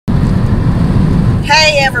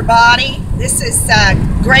Hey everybody, this is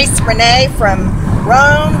Rene from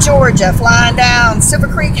Rome, Georgia, flying down Silver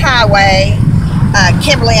Creek Highway,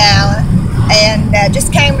 Kimberly Allen, and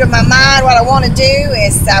just came to my mind what I want to do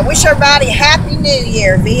is wish everybody a Happy New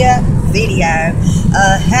Year via video.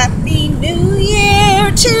 A Happy New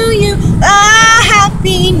Year to you, a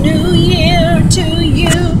Happy New Year to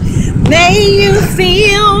you. May you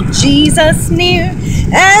feel Jesus near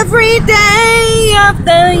every day of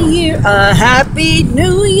the year. A Happy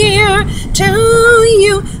New Year to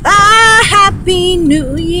you, a Happy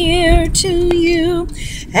New Year to you,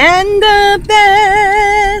 and the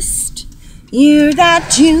best year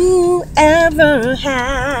that you ever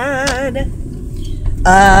had.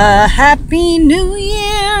 A Happy New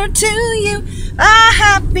Year to you, a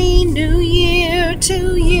Happy New Year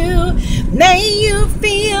to you. May you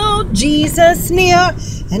feel Jesus near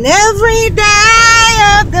and every day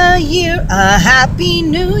of the year. A Happy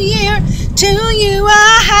New Year to you,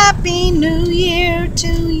 a Happy New Year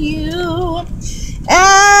to you.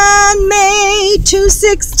 And may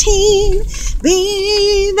 2016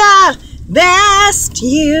 be the best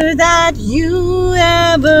year that you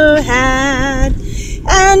ever had.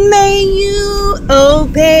 And may you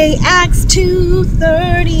obey Acts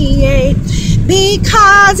 2:38,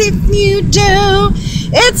 because if you do,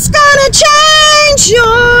 it's gonna change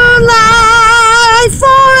your life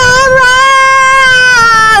forever.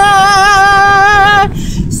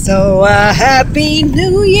 So a Happy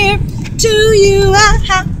New Year to you, a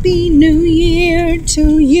Happy New Year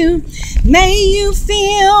to you. May you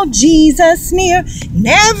feel Jesus near in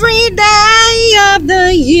every day of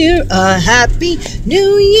the year. A Happy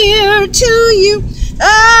New Year to you,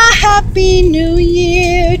 a Happy New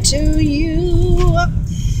Year to you,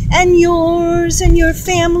 and yours and your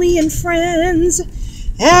family and friends,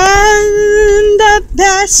 and the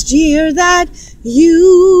best year that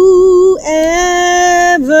you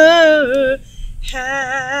ever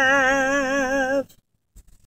had.